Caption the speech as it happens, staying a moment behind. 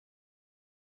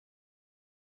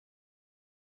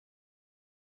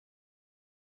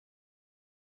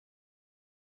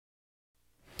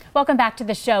Welcome back to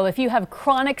the show. If you have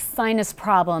chronic sinus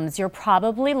problems, you're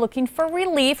probably looking for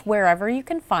relief wherever you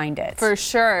can find it. For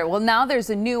sure. Well, now there's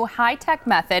a new high-tech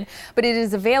method, but it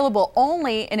is available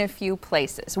only in a few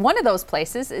places. One of those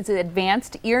places is an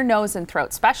advanced ear, nose, and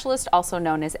throat specialist, also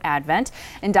known as Advent.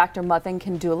 And Dr. Madan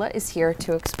Kandula is here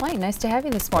to explain. Nice to have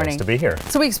you this morning. Nice to be here.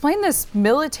 So we explained this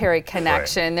military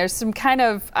connection. Right. There's some kind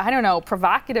of, I don't know,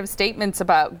 provocative statements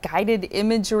about guided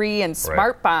imagery and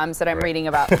smart bombs that I'm reading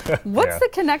about. What's the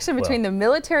connection between the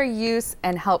military use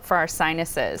and help for our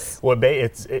sinuses? Well,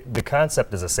 the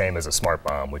concept is the same as a smart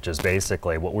bomb, which is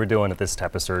basically what we're doing at this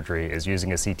type of surgery is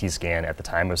using a CT scan at the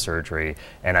time of surgery,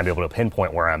 and I'm able to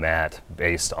pinpoint where I'm at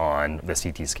based on the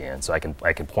CT scan. So I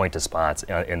can point to spots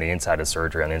in the inside of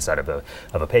surgery, on the inside of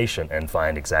a patient, and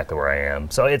find exactly where I am.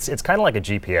 So it's kind of like a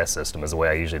GPS system is the way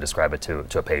I usually describe it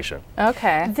to a patient.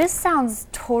 Okay. This sounds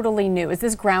totally new. Is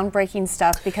this groundbreaking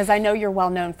stuff? Because I know you're well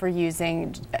known for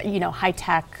using,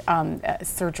 high-tech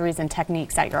surgeries and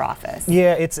techniques at your office.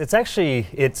 Yeah, it is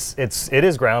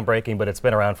groundbreaking, but it's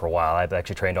been around for a while. I've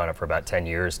actually trained on it for about 10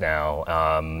 years now.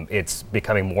 It's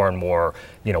becoming more and more,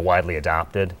 widely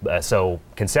adopted. So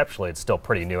conceptually, it's still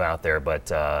pretty new out there,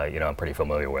 but I'm pretty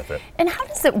familiar with it. And how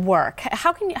does it work?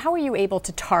 How are you able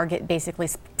to target basically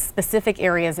specific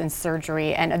areas in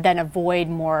surgery and then avoid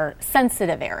more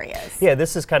sensitive areas? Yeah,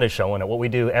 this is kind of showing it. What we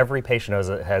do, every patient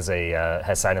has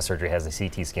sinus surgery, has a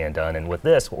CT scan done, and with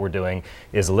this, what we're doing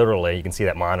is literally, you can see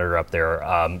that monitor up there,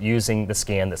 using the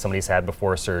scan that somebody's had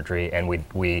before surgery, and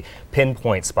we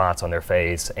pinpoint spots on their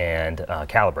face and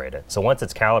calibrate it. So once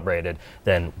it's calibrated,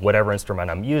 then whatever instrument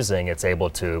I'm using, I'm able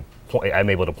to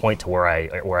point to where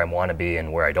I want to be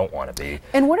and where I don't want to be.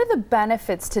 And what are the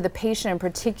benefits to the patient in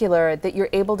particular that you're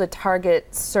able to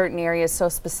target certain areas so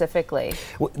specifically?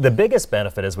 Well, the biggest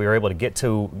benefit is we were able to get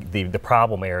to the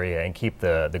problem area and keep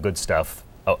the good stuff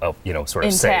sort of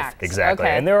intact. Safe. Exactly.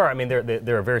 Okay. And there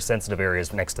are very sensitive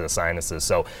areas next to the sinuses,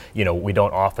 so we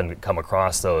don't often come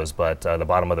across those, but the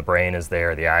bottom of the brain is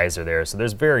there, the eyes are there, so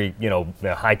there's very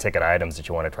high ticket items that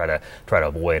you want to try to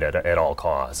avoid at all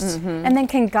costs. Mm-hmm. And then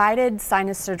can guided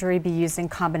sinus surgery be used in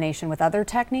combination with other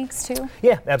techniques too?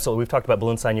 Yeah, absolutely. We've talked about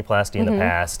balloon sinuplasty in the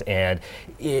past, and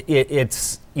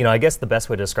it's I guess the best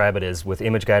way to describe it is with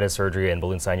image-guided surgery and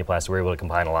balloon sinuplasty, we're able to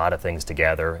combine a lot of things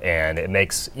together, and it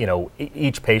makes,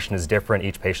 each patient is different,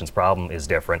 each patient's problem is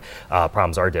different,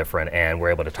 problems are different, and we're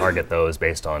able to target those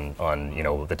based on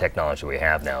the technology we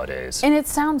have nowadays. And it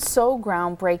sounds so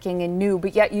groundbreaking and new,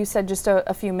 but yet you said just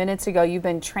a few minutes ago you've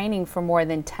been training for more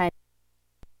than 10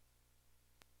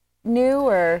 new,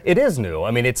 or? It is new.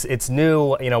 I mean, it's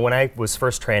new. When I was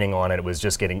first training on it, it was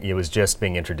just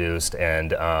being introduced,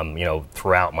 and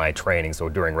throughout my training, so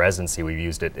during residency, we've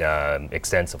used it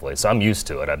extensively. So I'm used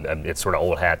to it. It's sort of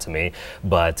old hat to me,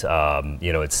 but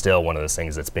it's still one of those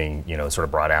things that's being sort of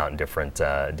brought out in different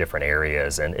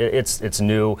areas, and it's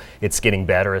new. It's getting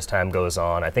better as time goes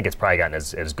on. I think it's probably gotten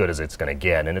as good as it's going to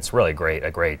get, and it's really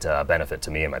a great benefit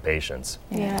to me and my patients.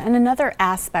 Yeah, and another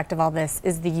aspect of all this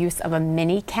is the use of a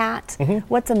mini CAT.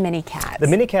 What's a mini CAT? The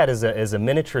mini CAT is a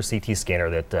miniature CT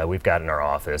scanner that we've got in our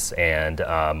office, and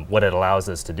what it allows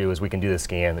us to do is we can do the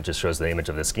scan that just shows the image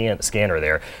of the scanner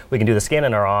there. We can do the scan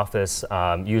in our office,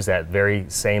 use that very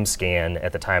same scan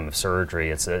at the time of surgery.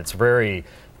 It's very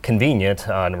convenient,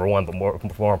 number one, but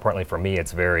more importantly for me,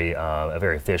 it's very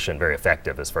efficient, very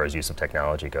effective as far as use of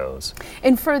technology goes.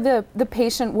 And for the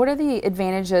patient, what are the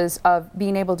advantages of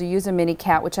being able to use a mini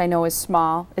CAT, which I know is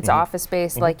small, it's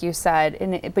office-based like you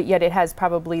said, but yet it has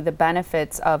probably the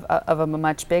benefits of a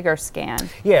much bigger scan?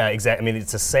 Yeah, exactly. I mean,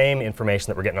 it's the same information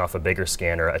that we're getting off a bigger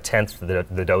scanner, a tenth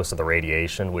the dose of the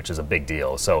radiation, which is a big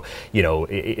deal. So, you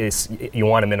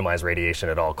want to minimize radiation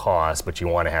at all costs, but you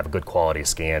want to have good quality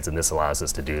scans, and this allows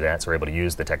us to do that. So we're able to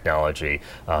use the technology,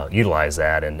 utilize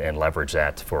that, and leverage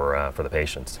that for the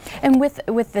patients. And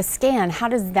with the scan, how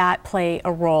does that play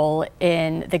a role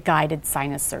in the guided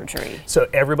sinus surgery? So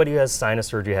everybody who has sinus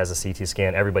surgery has a CT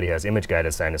scan. Everybody who has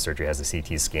image-guided sinus surgery has a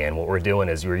CT scan. What we're doing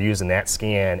is we're using that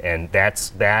scan, and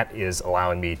that is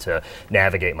allowing me to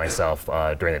navigate myself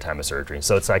during the time of surgery.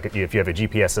 So it's like if you have a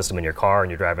GPS system in your car and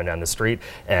you're driving down the street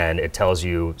and it tells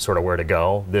you sort of where to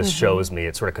go, this shows me,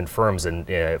 it sort of confirms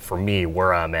for me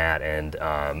where I'm at,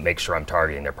 and make sure I'm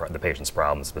targeting the patient's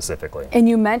problem specifically. And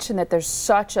you mentioned that there's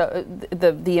such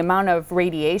the amount of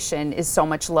radiation is so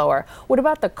much lower. What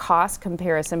about the cost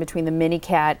comparison between the mini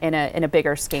CAT and a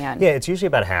bigger scan? Yeah, it's usually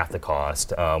about half the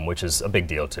cost, which is a big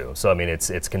deal too. So I mean,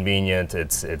 it's convenient.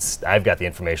 I've got the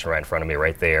information right in front of me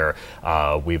right there.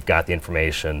 We've got the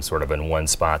information sort of in one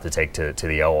spot to take to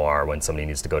the OR when somebody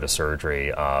needs to go to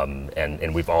surgery,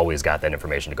 and we've always got that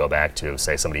information to go back to.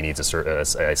 Say somebody needs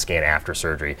a scan after surgery.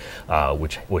 surgery,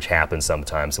 which happens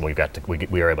sometimes, and we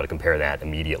are able to compare that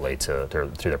immediately to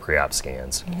their pre-op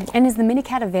scans. And is the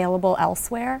mini-CAT available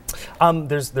elsewhere?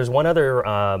 There's one other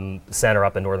center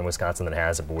up in northern Wisconsin that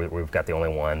has it, but we've got the only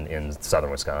one in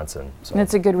southern Wisconsin. So.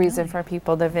 That's a good reason for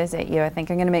people to visit you. I think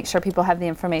I'm going to make sure people have the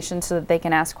information so that they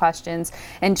can ask questions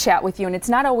and chat with you. And it's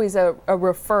not always a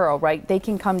referral, right? They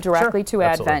can come directly to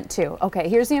Advent too. Okay,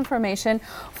 here's the information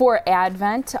for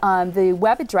Advent. The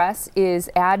web address is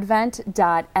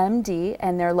advent.md,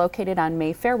 and they're located on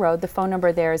Mayfair Road. The phone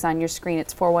number there is on your screen.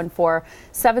 It's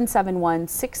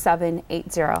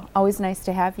 414-771-6780. Always nice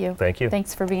to have you. Thank you.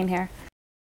 Thanks for being here.